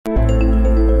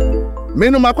Me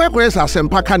no makwekwe sa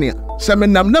sempa kania. Se me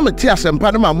nam na meti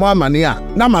asempa no ma mo amane a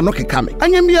na ma no keka me.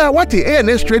 Anyam bia what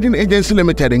ANS Trading Agency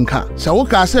Limited nka. Se wo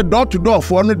ka se door to door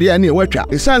for no de na e watwa.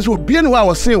 E sense wo bia no wa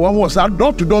wo say won was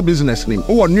door to door business nim.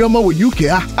 Wo nyoma wo UK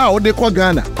a wo de kwa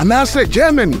Ghana. Ana se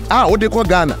Germany a wo de kwa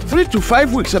Ghana. 3 to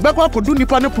 5 weeks e be kwa kodu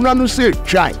nipa ne punu anu say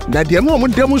try. Na de mo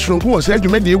demo sronko wo se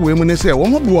adwuma de we mu ne se wo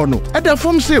mo bo no. E da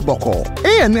form say boko.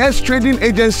 ANS Trading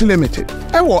Agency Limited.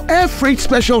 E wo air freight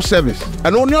special service.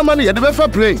 And on nyoma ne ye de be fa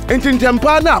play.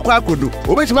 Entintempa na akwa kodu.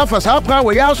 Obetima fa sa kwa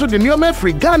we also the nyoma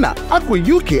free Ghana, akwa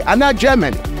UK and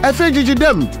Germany. FAGG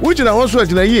them, which na also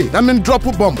agina ye, na men drop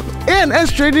bomb.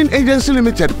 ANS Trading Agency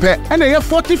Limited pe, and a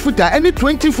 40-footer, any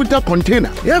 20-footer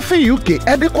container. Yefe UK,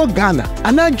 ediko Ghana,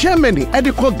 and Germany,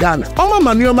 ediko Ghana. Oma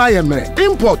manioma yemre,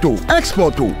 importo,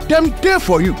 exporto, them there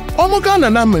for you. Omo Ghana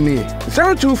na mani,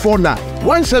 0249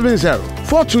 170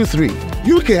 423.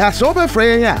 UK has over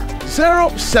fraya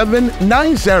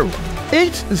 0790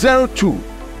 802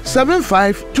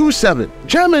 7527.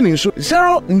 Germany so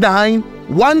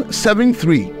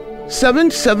 09173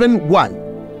 771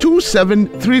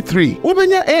 2733.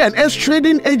 Ubenya ANS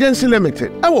Trading Agency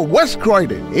Limited. Our West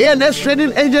Croydon ANS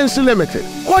Trading Agency Limited.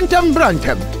 Quantum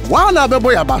Brantem. Wana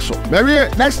beboya baso. Maybe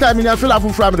next time in your fill up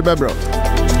from the bebro.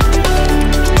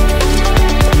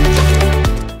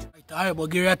 Hi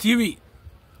Borgaria TV.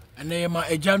 And I am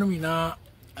a Janumina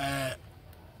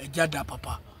Ejada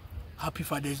Papa. Happy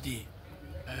Father's Day.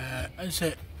 And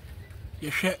say, you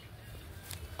share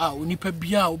unipa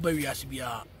bia oberiasi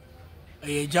bia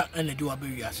eja ene do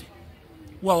oberiasi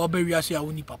wa oberiasi a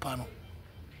uni papa no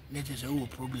net is a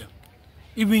problem.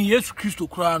 Even Jesus Christo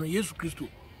kra no Jesus Christo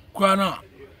kra na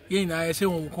ye na say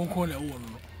won konkon na wo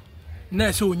no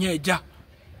na say onya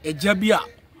eja bia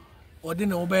ode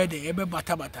na obe de ebe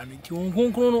bata nti won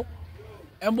konkon no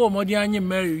embo modi anye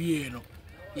Mary ye no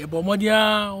ye bo modi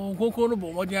a won konkon no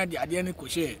bo modi ade ne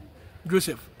koshe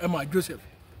Joseph Joseph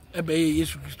ebe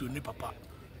Jesus Christo ne papa.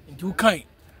 You can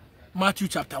Matthew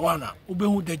chapter 1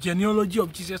 obehu the genealogy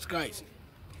of Jesus Christ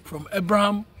from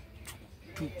Abraham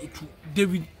to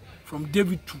David, from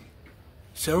David to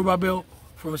Zerubbabel,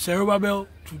 from Zerubbabel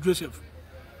to Joseph.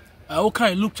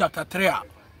 Okay, Luke chapter 3.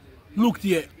 Look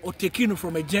there, or taking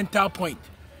from a Gentile point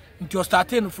into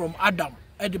starting from Adam,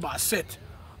 Ediba Seth,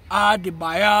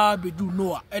 Adibaya bedu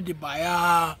Noah,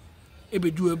 Edibaya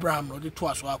ebedu Abraham, or the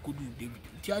two so I could do David.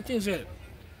 I think say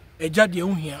a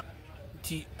jadi here.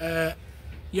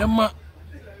 Yama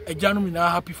a gentleman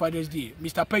happy Father's Day.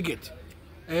 Mr. Peggett,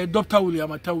 Dr. William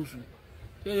Atausu.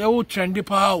 They all trendy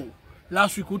pow.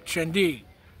 Last week would trendy.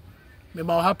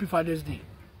 Mema happy Father's Day.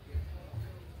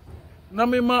 Now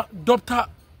mema Doctor,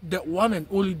 the one and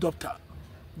only Doctor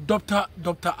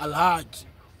Alhaj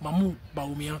Mamu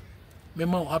Baumia.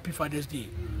 Mema happy Father's Day.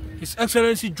 His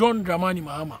Excellency John Dramani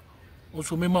Mahama.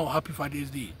 Also mema happy Father's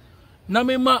Day. Now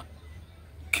mema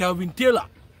Kelvin Taylor.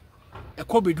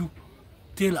 Ekobedu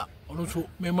Taylor also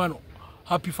memano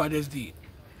happy Father's Day.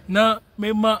 Na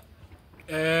mema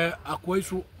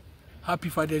akweso happy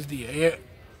Father's Day.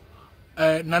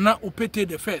 Nana Opete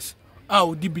the first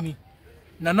odibini.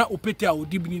 Nana Opete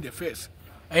odibini the first.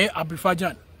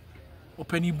 Abrifajan.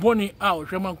 Openi boni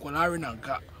ohwema nkolare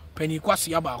nanka. Peni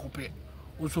kwasi aba akope.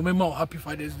 Also mema happy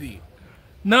Father's Day.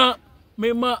 Na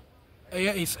mema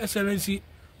His Excellency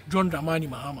John Dramani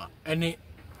Mahama ene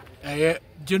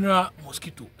General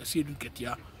Mosquito, a Sedun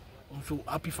Ketia, also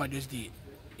happy Father's Day.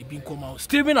 It been come out.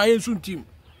 Stephen Ayensun team,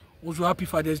 also happy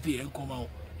Father's Day and come out.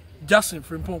 Justin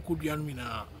Frimpon could be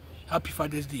happy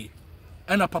Father's Day.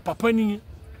 And a Papa Penny,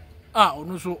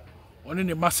 also on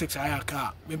the Massix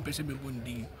Ayaka, Mempese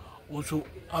Bundi, also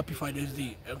happy Father's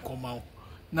Day and come out.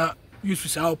 Now, use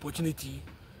this opportunity,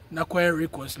 now acquire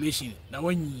reconciliation. Now,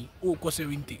 when you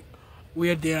 70, we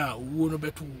are there, we will not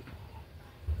better.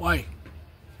 Why?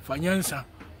 Finansa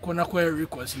kona kwa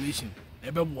reconciliation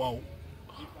ebe boa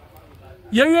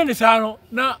yenwe ne sa no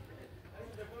na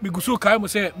miguso kai mo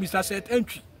say Mr. Set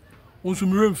entry wonso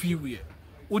mi remfi we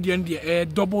o de ndie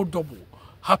double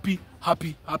happy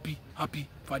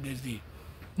Father's Day.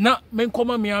 Na men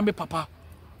koma me ambe papa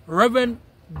Reverend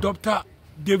Dr.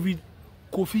 David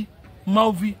Kofi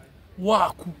Malvi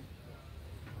Waku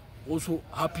also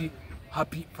happy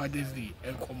Father's Day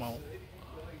and come out.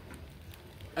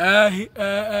 Hey,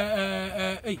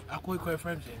 I call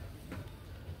friends.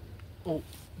 Oh,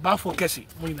 Bafo Kessie,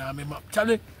 Muna, me map.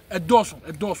 Charlie, a dorsal.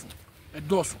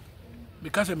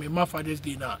 Because I'm my Father's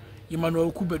Day now.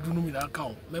 Emmanuel Kuba do me that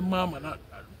account. My mamma, not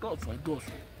dorsal.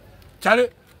 Charlie,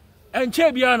 and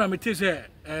Chebiana, me say,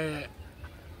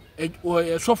 a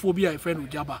sophobia friend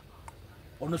Ogyaba.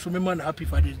 On the man happy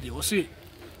Father's Day. Or say,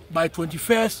 by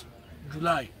 21st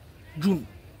June,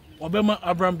 obema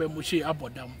Avram Bemoshe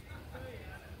abodam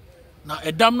na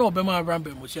edam na obema Avram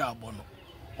Bemoshe abono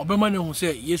obema ne hu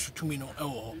se Yesu tumi no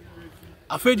ewo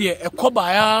afede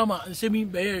ekoba ya ma nsemi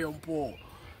beye yompo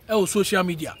e social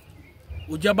media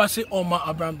Ogyaba se oma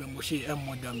Avram Bemoshe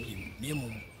emodam bi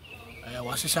nemu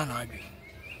wasesa na adwe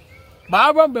ba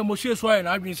Avram Bemoshe so aye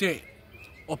na adwe se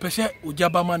opese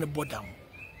Ogyaba ma ne bodam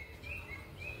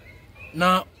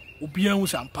na obian hu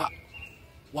sampa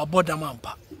wa bodam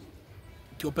ampa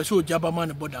ti opese Ogyaba ma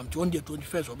ne bodam ti on the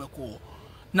 21st obeko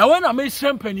na when I make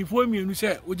champagne for me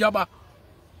say Ogyaba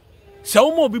se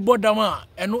wo mo bi bodam a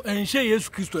eno enhye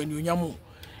Yesu Kristo anuonyam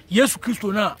Yesu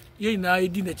Kristo na ye na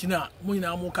edi na china mo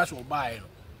nyina mo ka so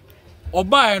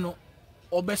obae no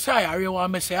obesa yare wa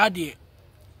mese ade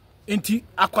enti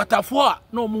akwatafo a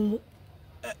na mo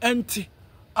enti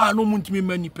a no muntimi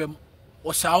manipam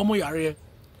o saa mo yare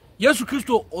Yesu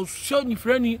Kristo o sho ni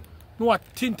frani no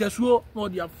atintesuo no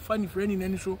de afa ni frani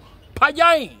nani so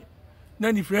pajan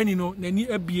na ni frani no nani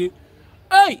abie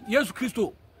Yesu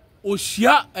Kristo o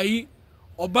hia ayi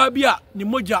oba bia ni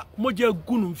moja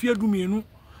gunu mfie dumienu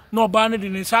na oba ne de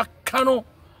ne sa kano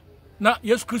na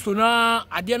Yesu Kristo na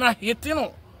ade na hete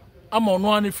no ama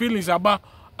no ani feelings aba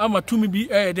ama tumi bi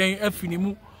den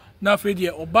afinimu na afede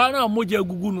oba na moja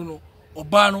gugunu no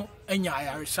oba no anya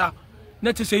ayaresa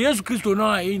na te se Yesu Kristo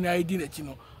na ayi na edi na chi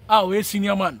no we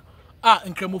senior man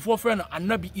nkramofo frɛ no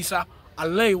Annabi Isa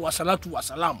alayhi wasalatu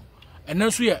wasalam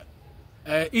enenso ye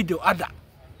ido ada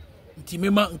nti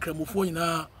mema nkramofo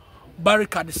nyina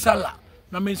barika de sala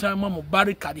na mensa mamo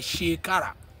barika de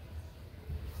shekara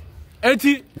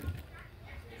enti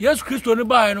Yesu Kristo ne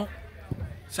bae no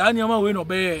saa nyama we no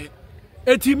be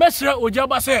eti mesra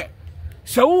Ogyaba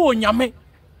se wo nyame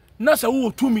na se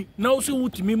wo tumi na wo se wo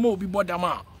tumi ma obi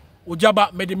bodama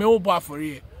Ogyaba mede me wo bo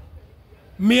afore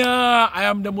me I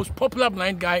am the most popular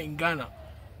blind guy in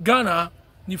Ghana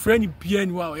ni friend bia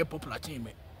ni wa popular team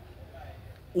me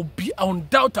obi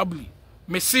undoubtedly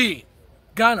me say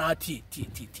Ghana ti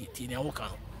ni awoka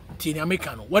no ti ni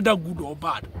America no whether good or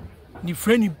bad ni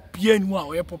friend bia ni wa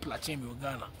popular team in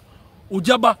Ghana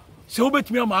Ogyaba se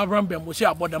obetimi am Avram Bemoshe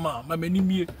abodama ma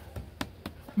manimie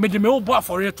me de me wo bo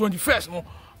afore 21st no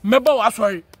meba wa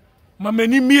sorry ma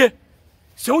manimie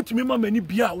se utimi ma mani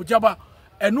bia Ogyaba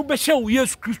enu be hye wo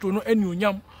Yesu Kristo no ani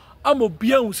onyam amo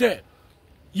bia hu se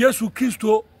Yesu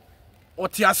Kristo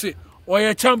otiase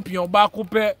oye champion ba ko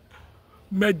pe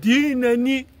Medina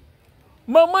ni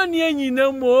mama ni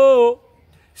anyina mo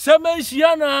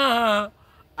semenhia na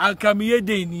akamiye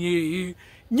de ni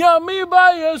nyame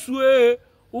ba Yesu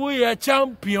uye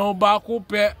champion ba ko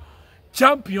pe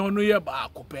champion no ye ba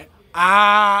ko pe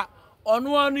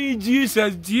onu anu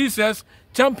Jesus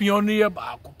champion no ye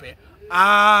ba ko pe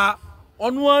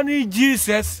onu anu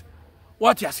Jesus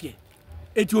what you say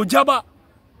eti Ogyaba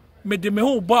me de me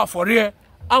ho bo afore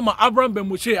ama Avram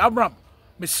Bemoshe Avram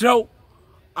mesrew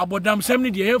abodam sem ni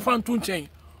de yemfa nto nchen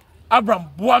Avram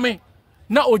boa me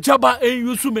na Ogyaba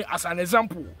use me as an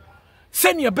example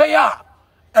senior beya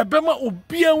ebema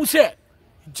obia hu say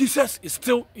Jesus is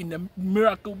still in the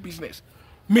miracle business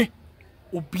me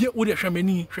obia wo de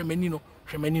hwemani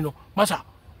no masa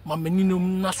ma mani no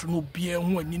naso no obia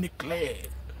hu ani ne clear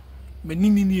mani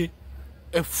ni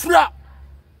efra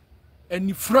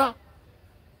enifra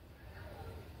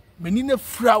mani ne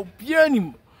fra obia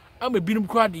nim ama binum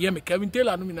kwa de ye me Kevin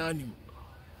Taylor no mina anim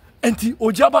enti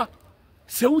Ogyaba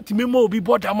se wutime ma obi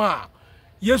bodama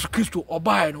Yesu Kristo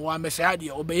obae no wa mesaya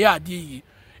de obeye ade yi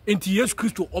enti Yesu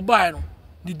Kristo obae no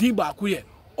di din ba ko ye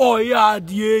oya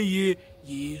ade yi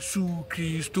Yesu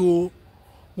Kristo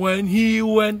when he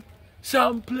went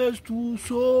some place to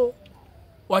so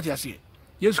what you say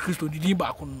Yesu Kristo di din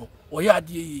ba ko no oya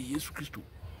ade yi Yesu Kristo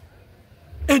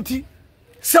enti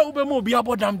se obe ma obi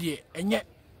abodam de enye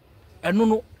eno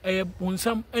no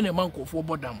bunsam ene mankofo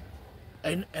bodam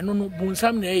eno no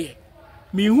bunsam na eye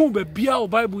mi hu be bia o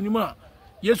Bible ni ma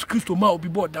Yesu Kristo ma obi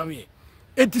bodam ye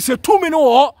enti se tumi no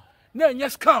ho na enye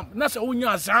scam na se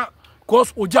wonya azan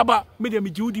cause Ogyaba me de me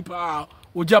jiudi pa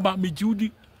Ogyaba me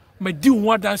jiudi me di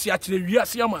ho adanse a kire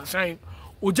wiase amansan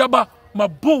Ogyaba ma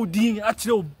boldin a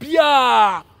kire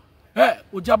obia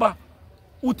Ogyaba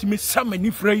utimi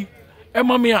samani frei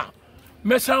emame a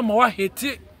mesa ma wa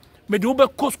hete me de obe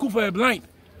school for a blind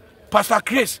Pastor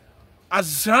Chris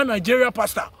azan Nigeria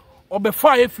pastor obe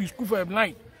fire free school for a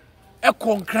blind e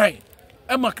konkran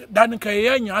e ma dan kan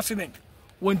ye nya accident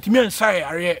wontimi ansai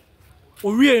are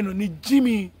owie no ni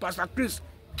Jimmy Pastor Chris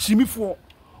Jimmy for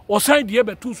o sign the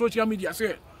be to social media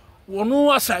say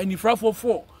wono asa anifra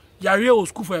for yare o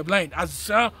school for a blind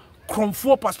azan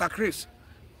kromfo Pastor Chris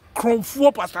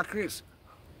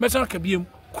mesa ka biem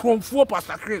kromfo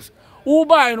Pastor Chris wo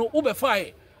bai no wo be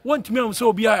fire want me am say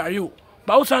obi ayare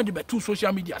but we send the two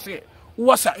social media say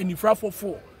what's a infra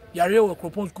for yare we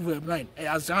Akropong School for the Blind e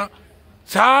azan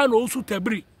sa no so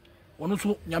tabri ono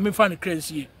so nyame fa ne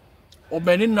kransie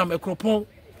obeni nam Akropong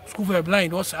School for the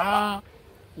Blind o sa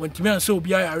want me am say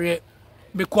obi ayare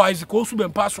me ko Isaac osu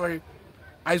bempa sorry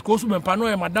Isaac osu bempa no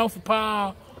e madam fu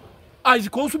pa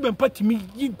Isaac osu bempa timi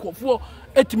yi nkofo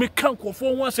etimi kan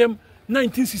nkofo ho asem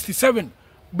 1967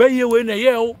 beye we na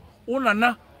ye o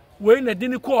nana we na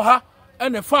dini ko ha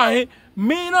ene fa he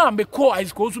me na me ko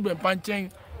Isaac osu bempa nchen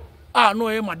no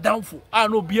e madam fu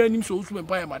no bia nim so osu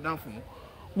bempa e madam fu no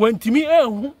wantimi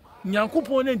ehu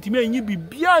nyankopon na ntimi anyi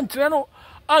bibia nkyere no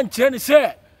ankyere ne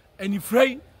se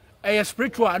anifrei e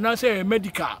spiritual na se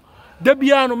medical da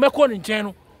bia no meko ne nchen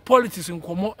no politics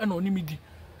nkomo na onimidi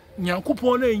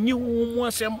nyankopon na enyi mu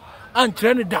asem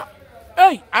ankyere ne da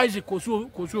Isaac kosu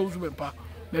osu bempa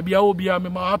me bia obia me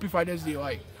ma happy Father's Day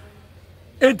why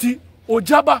enti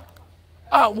Ogyaba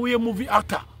we movie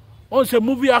actor on say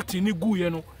movie acting ni gu ye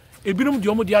no ebinom de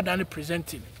omo de adane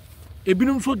presenting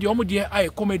ebinom so de omo de ay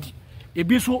comedy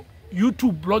ebi so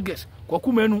YouTube bloggers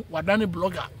kwakumenu wadane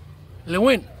blogger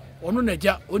Lewin onu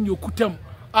naja oni okutam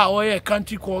oye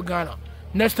country called Ghana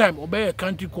next time obey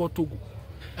country called Togo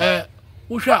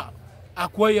usha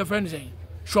akwa ye friends say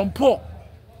Shompo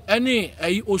any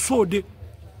osode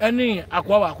any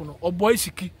akwa wa kono oboy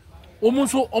siki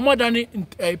omunso omodane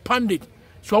pandit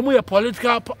so omo ye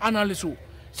political analyst o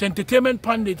entertainment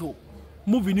pandit o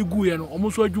movie ni gu ye no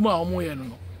omunso adwuma omo ye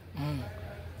no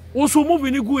oso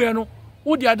movie ni gu ye no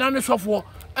wo di adane sofo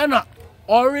na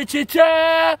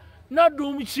orichiche na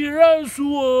dum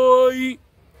chiransu oyi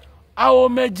awo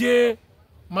meje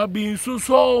mabinsu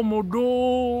so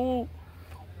modo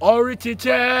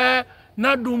orichiche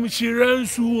na dum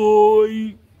chiransu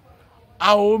oyi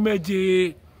awo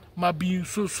meje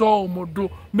mabinsu so modo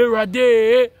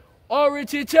merade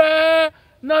orichiche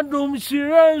na dum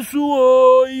chiransu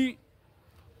oyi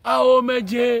awo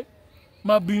meje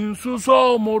mabinsu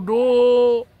so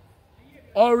modo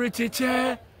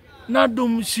orichiche na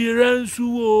dum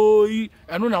chiransu oyi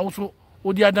eno na wo so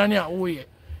odi adane a wo ye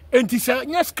enti se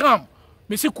nye scam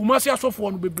me se Kumasi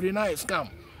asofo no bebre na ye scam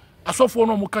asofo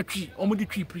no mo katwi omo di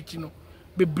twi preach no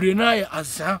bebre na ye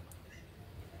azan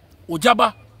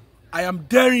Ogyaba I am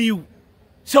daring you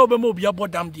se obema obi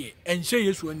abodam de enhye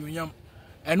Yesu anyonyam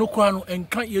eno kwa no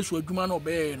enka Yesu adwuma no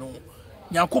be no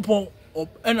Nyankopon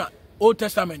ena Old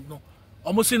Testament no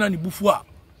omo se na ni bufu a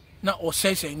na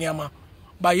osese niama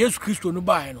ba Yesu Kristo no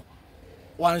ba no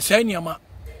wan se niama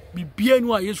bibia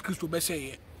nu a Yesu Kristo be se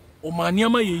ye o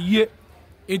maniama ye ye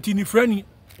enti ni frani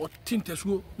o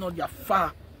tintesuo na o dia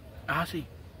fa say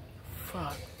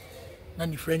fa na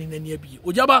ni frani na ni abi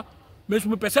Ogyaba mesu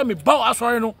me pese me ba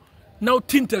asore no na o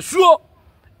tintesuo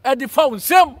e de fa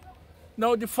unsem na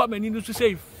o de fa mani no so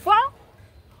say fa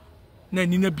na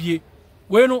ni na bie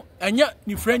we no enya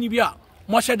ni frani bi a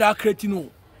mo hye da kreti no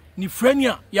ni frani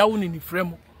a ya wo ni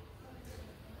fremu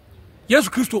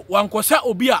Yesu Kristo wankosa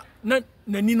obi a na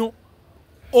nani no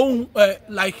on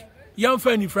like yam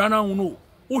fa ni frana hu no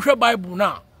wo hwe Bible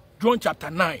na John chapter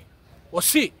 9 o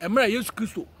see emra Yesu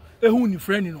Kristo ehu ni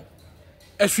frani no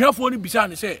esuafo ni bisa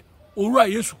ne se owura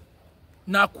Yesu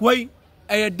na kwai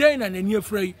eye den na nani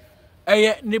afrai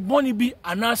eye ne boni bi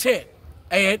anase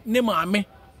eye ne maame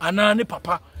ana ne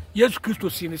papa Yesu Kristo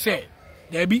si ne se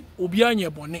da bi obi anye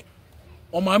bone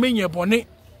o maame nye bone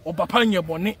o papa nye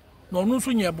bone na onu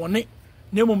nso nye bone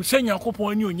na mom se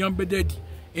Nyankopon ani onyam bedadi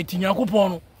enti Nyankopon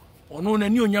no ono na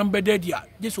ni onyam bedadi a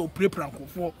je se o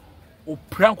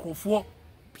prankrofo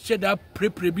sheda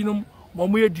prepre binom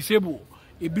momo ye disable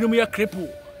ebinom ye cripple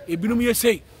ebinom ye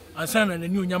say ansa na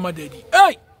ni onyam bedadi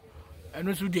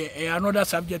eno so de another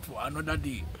subject for another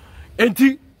day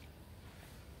enti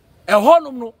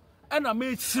honum no na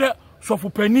me sre sofo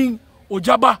panin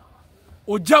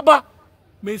Ogyaba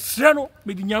me sre no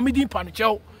me di nyame din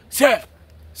panechew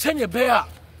senye beya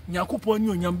Nyankopon ni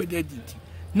onyam bedadi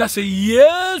na se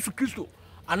Yesu Kristo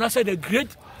ana se the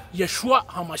great Yeshua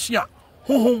Hamashia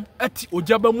honhom ati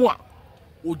Ogyaba mu a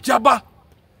Ogyaba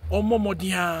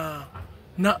omomodia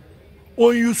na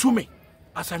oyusume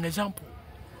as an example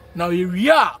now we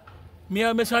are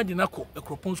me message na ko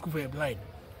Akropong School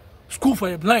for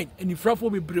the Blind and if rafo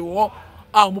be brewo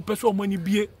mo peso mo ni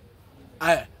bie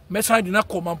message na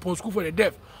ko Mampong School for the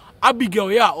Deaf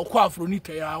Abigail ya okwa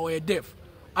Afronita ya o deaf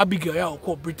Abigail ya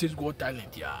okwa British Got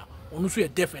Talent ya onu so ye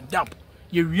deaf and dumb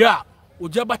ye wia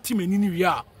Ogyaba team ni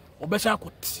wia obesa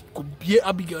ko bie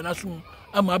Abigail na so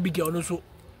ama Abigail no so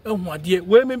ehu ade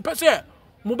we me pese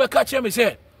mo be ka che me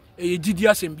se e gidi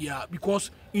asem bia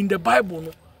because in the Bible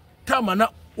no tamana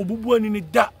obubu ani ni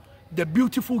da the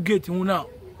beautiful gate hu na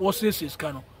o says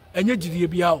kano enye jidie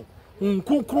bia o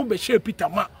nkunkuru be hye Peter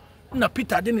ma na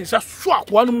Peter de ne sa so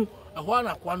akwa no mu ehwa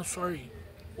na akwa no sorry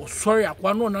o sorry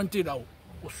akwa no nante da o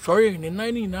sorry ne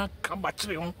nan ni na ka ba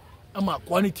kire ho ama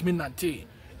akwa no timi nante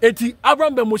eti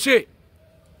Avram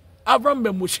be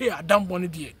Moshe Adam bone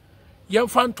de yem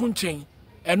fan to nchen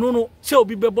eno no se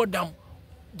obi be bodam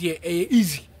de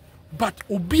easy but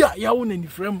obi a yawo na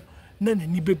nifrem na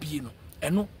nani bebie no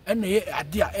eno ena ye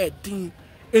ade a din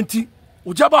enti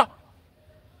Ogyaba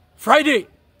Friday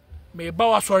me ba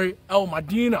wa sorry e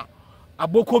Madina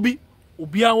abokobi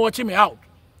obi a watch me out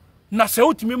na se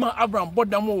utimi ma Avram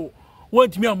bodam o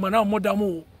wantimi amana modam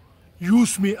o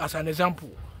use me as an example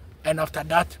and after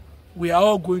that we are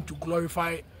all going to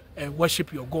glorify and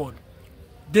worship your God.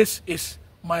 This is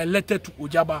my letter to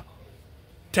Ogyaba.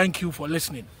 Thank you for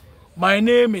listening. My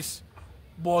name is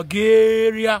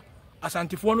Borgaria, as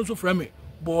Antiphonus of Remy.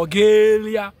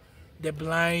 Borgaria, the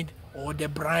blind or the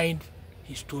blind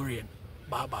historian.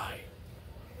 Bye bye.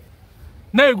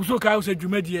 Now you so can say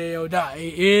Jumedia or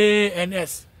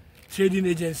ANS Trading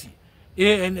Agency.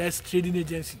 ANS Trading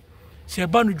Agency. Se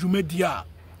banu Jumedia.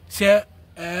 Se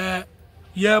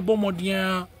ye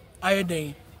bomodia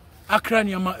ayeden. Akra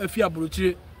niama efi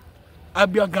abrochire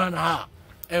abia Ghana ha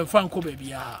emfa nko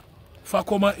bebia ha fa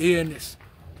koma ANS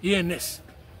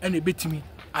ene betimi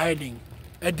ayeden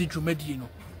edi dwumadi no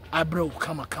abra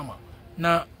kama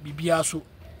na bibia so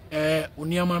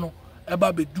oniama no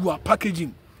eba bedu a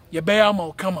packaging ye be ya ma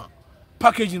kama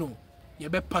packaging no ye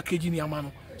be packaging yama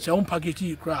no se on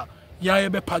package kra ya ye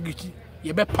be package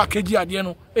ade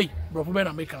no brofo be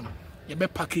na make no ye be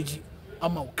package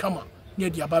ama kama near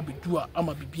the Ababi Dua,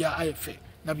 Ama Bibia, I fe,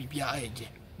 Nabibia, I je,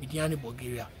 Midiani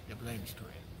Borgaria, the blind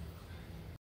story.